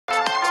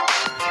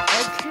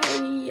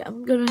Yeah,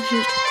 I'm gonna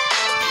shoot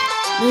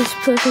this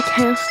perfect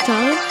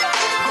hairstyle.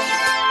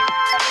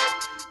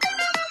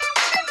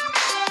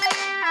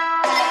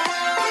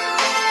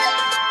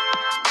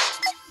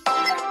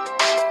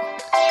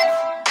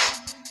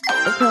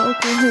 Okay, I'll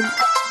call him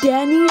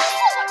Danny.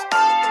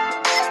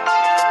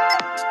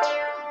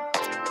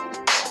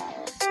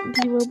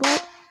 The robot.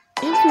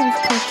 Influence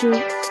pressure.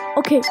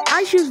 Okay,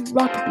 I choose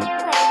Rockaby.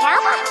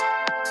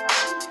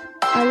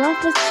 I love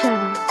this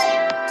channel.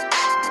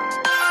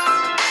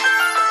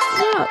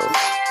 No.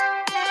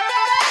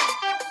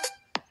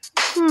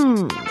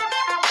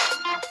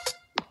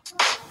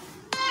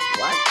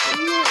 What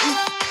video is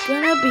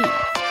gonna be?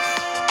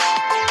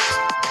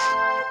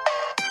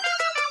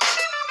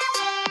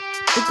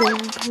 The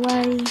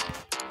gameplay.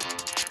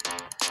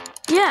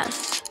 Yes,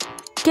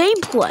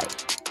 gameplay.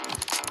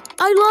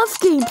 I love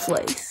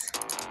gameplays.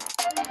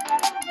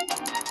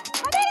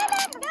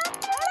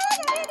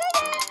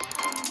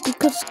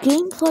 Because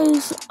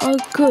gameplays are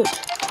good.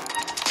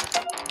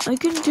 I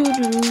can do the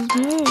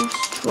reverse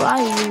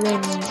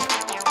driving.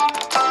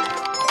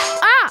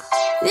 Ah!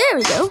 There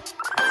we go.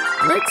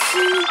 Let's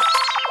see.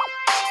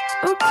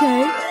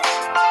 Okay.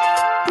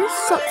 This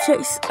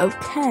subject's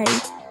okay.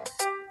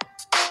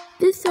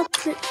 This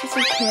subject is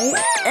okay.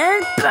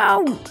 And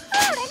boom!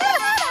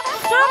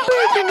 Stop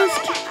breaking this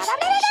game.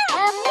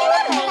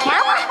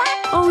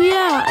 Oh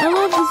yeah, I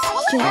love this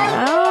game.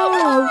 Oh.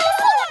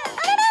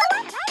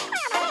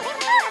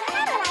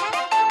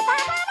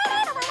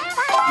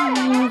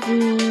 Love it.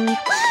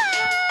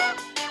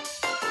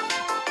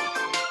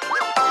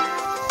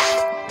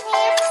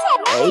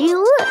 Hey,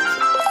 look!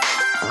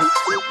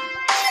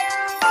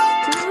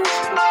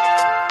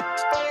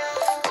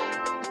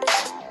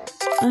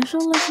 I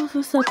shall level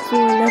this up for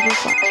level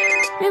 5.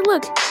 Hey,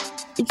 look!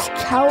 It's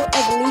Cow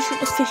Evolution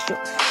Official.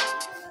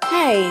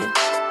 Hey!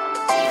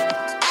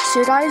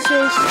 Should I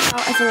search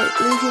Cow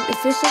Evolution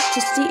Official to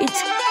see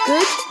it's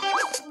good?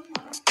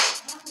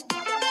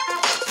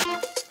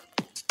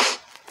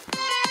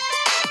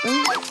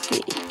 Let's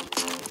see.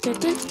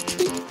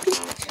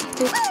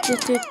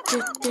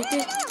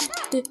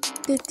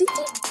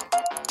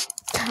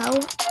 Cow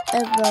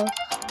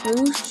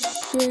Evolution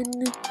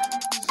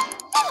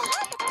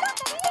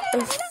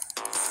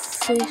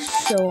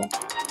Official.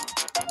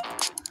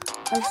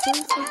 I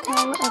think for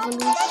Cow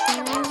Evolution,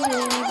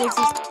 this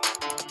is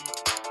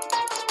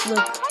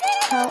look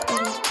Cow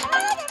Evolution.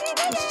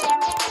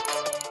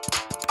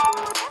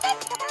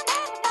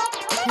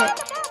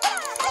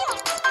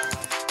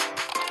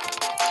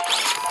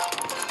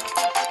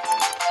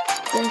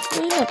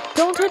 Okay.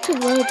 Don't touch a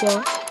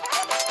robot.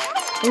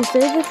 You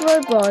save this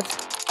robot.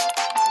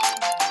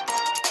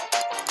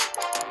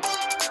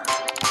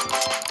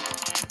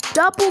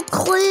 Double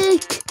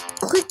click!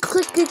 Click,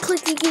 clicky,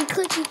 clicky,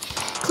 clicky,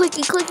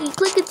 clicky, clicky,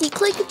 clickety,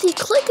 clickety,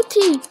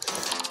 clickety.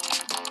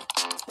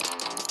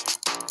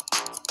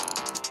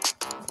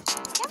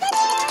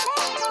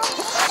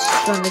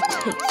 Gonna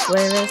take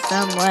forever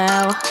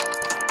somewhere.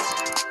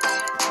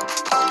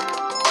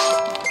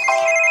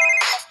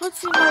 Let's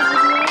see my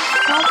video.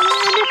 12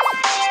 minutes.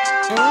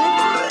 And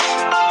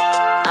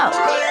oh.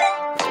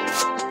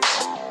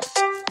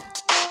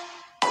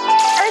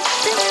 I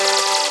think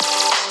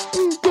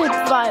good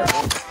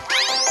viral.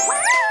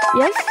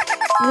 Yes,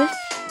 yes,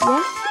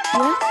 yes,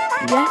 yes,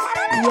 yes,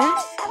 yes,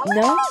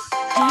 no,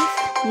 yes,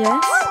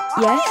 yes,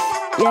 yes,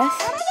 yes,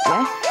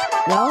 yes,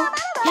 no,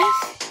 yes,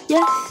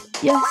 yes,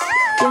 yes,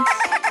 yes,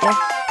 yes,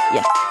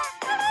 yes,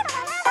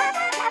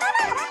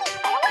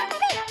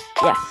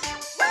 yes.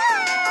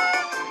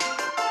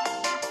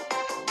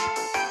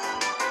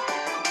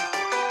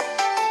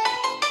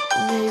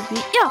 Maybe,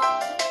 yeah.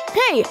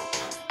 Hey!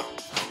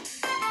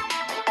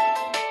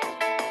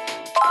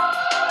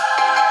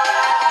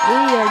 I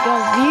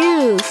got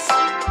views.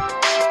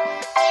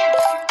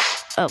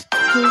 A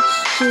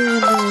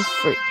personal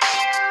freak.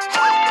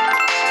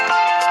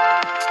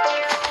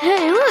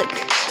 Hey, look!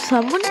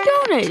 Someone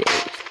donated.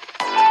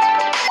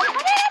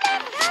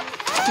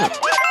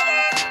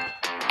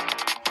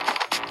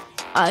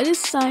 I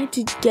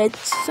decided to get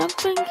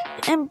something,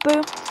 and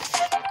boom,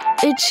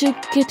 it should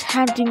get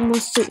handing more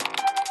soon.